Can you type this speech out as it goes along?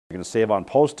You're going to save on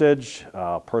postage,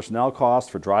 personnel costs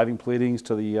for driving pleadings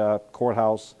to the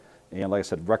courthouse, and like I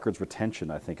said, records retention,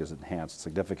 I think, is enhanced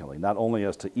significantly, not only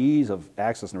as to ease of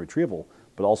access and retrieval,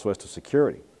 but also as to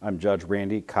security. I'm Judge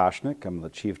Randy Koshnick. I'm the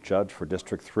Chief Judge for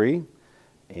District 3,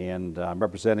 and I'm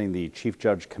representing the Chief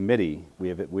Judge Committee. We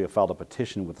have filed a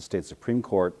petition with the state Supreme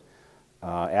Court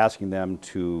asking them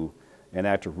to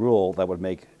enact a rule that would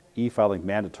make e-filing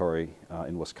mandatory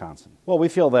in Wisconsin. Well, we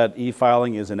feel that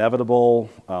e-filing is inevitable,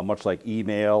 much like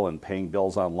email and paying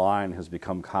bills online has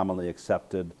become commonly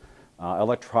accepted.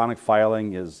 Electronic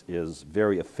filing is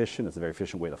very efficient. It's a very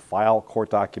efficient way to file court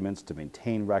documents, to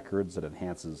maintain records. It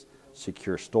enhances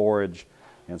secure storage.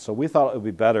 And so we thought it would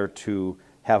be better to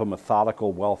have a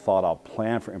methodical, well thought out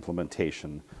plan for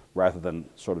implementation rather than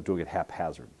sort of doing it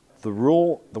haphazard. The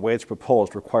rule, the way it's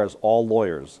proposed, requires all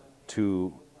lawyers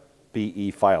to be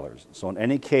e-filers. So in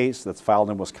any case that's filed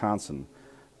in Wisconsin,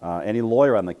 any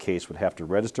lawyer on the case would have to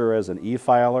register as an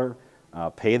e-filer,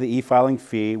 pay the e-filing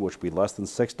fee, which would be less than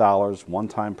 $6 one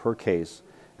time per case,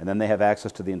 and then they have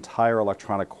access to the entire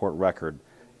electronic court record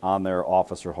on their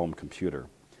office or home computer.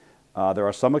 There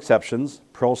are some exceptions.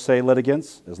 Pro se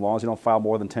litigants, as long as you don't file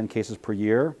more than 10 cases per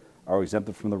year, are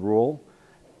exempted from the rule,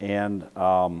 and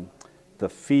the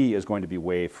fee is going to be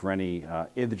waived for any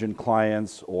indigent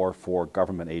clients or for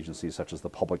government agencies such as the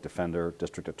public defender,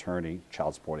 district attorney,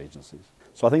 child support agencies.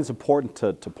 So I think it's important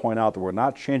to point out that we're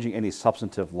not changing any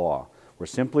substantive law. We're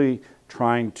simply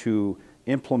trying to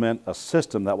implement a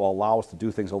system that will allow us to do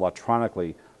things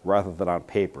electronically rather than on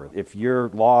paper. If your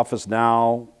law office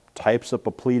now types up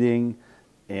a pleading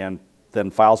and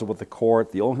then files it with the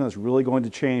court, the only thing that's really going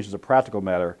to change as a practical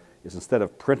matter is instead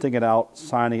of printing it out,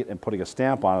 signing it, and putting a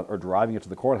stamp on it or driving it to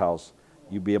the courthouse,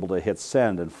 you'd be able to hit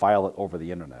send and file it over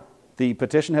the internet. The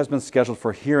petition has been scheduled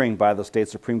for hearing by the state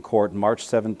Supreme Court March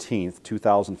 17th,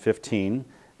 2015,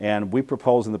 and we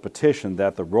propose in the petition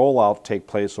that the rollout take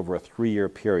place over a 3-year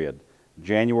period,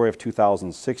 January of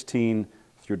 2016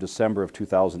 through December of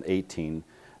 2018,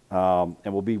 and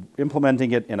we'll be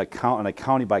implementing it on a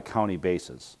county-by-county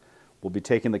basis. We'll be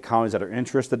taking the counties that are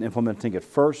interested in implementing it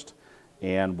first,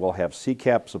 and we'll have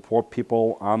CCAP support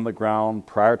people on the ground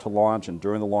prior to launch and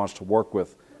during the launch to work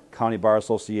with county bar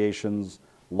associations,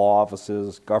 law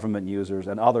offices, government users,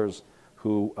 and others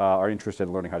who are interested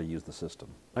in learning how to use the system.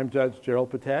 I'm Judge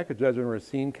Gerald Patak, a judge in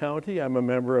Racine County. I'm a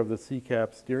member of the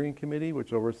CCAP Steering Committee,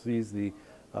 which oversees the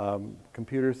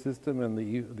computer system and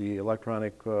the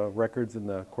electronic records in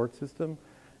the court system.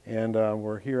 And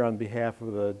we're here on behalf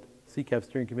of the CCAP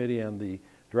Steering Committee and the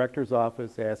Director's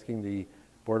Office asking the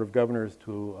Board of Governors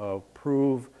to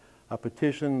approve a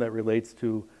petition that relates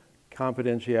to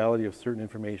confidentiality of certain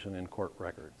information in court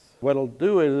records. What it'll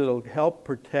do is it'll help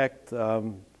protect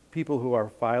people who are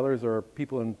filers or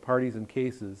people in parties and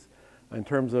cases in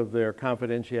terms of their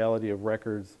confidentiality of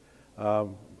records.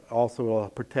 Also, it'll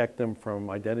protect them from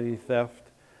identity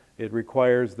theft. It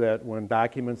requires that when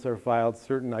documents are filed,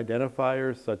 certain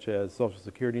identifiers such as social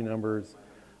security numbers,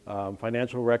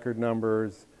 financial record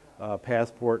numbers,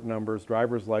 passport numbers,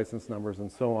 driver's license numbers,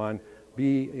 and so on,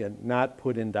 be not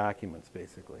put in documents,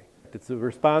 basically. It's the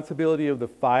responsibility of the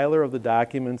filer of the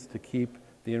documents to keep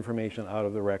the information out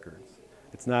of the records.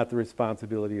 It's not the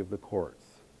responsibility of the courts.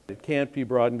 It can't be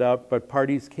broadened out, but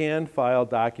parties can file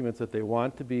documents that they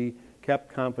want to be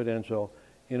kept confidential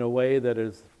in a way that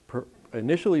is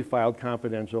initially filed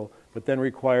confidential, but then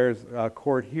requires a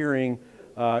court hearing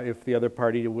if the other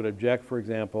party would object, for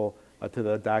example, to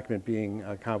the document being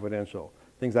confidential.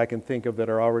 Things I can think of that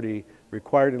are already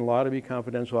required in law to be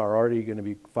confidential are already going to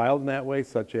be filed in that way,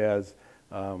 such as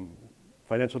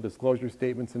financial disclosure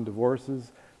statements in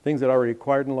divorces. Things that are already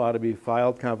required in law to be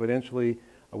filed confidentially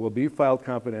will be filed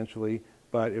confidentially,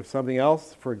 but if something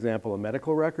else, for example, a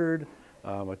medical record,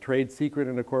 a trade secret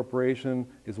in a corporation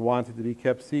is wanted to be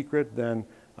kept secret, then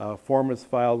a form is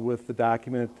filed with the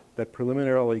document that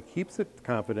preliminarily keeps it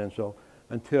confidential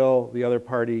until the other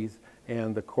parties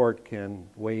and the court can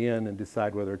weigh in and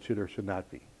decide whether it should or should not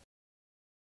be.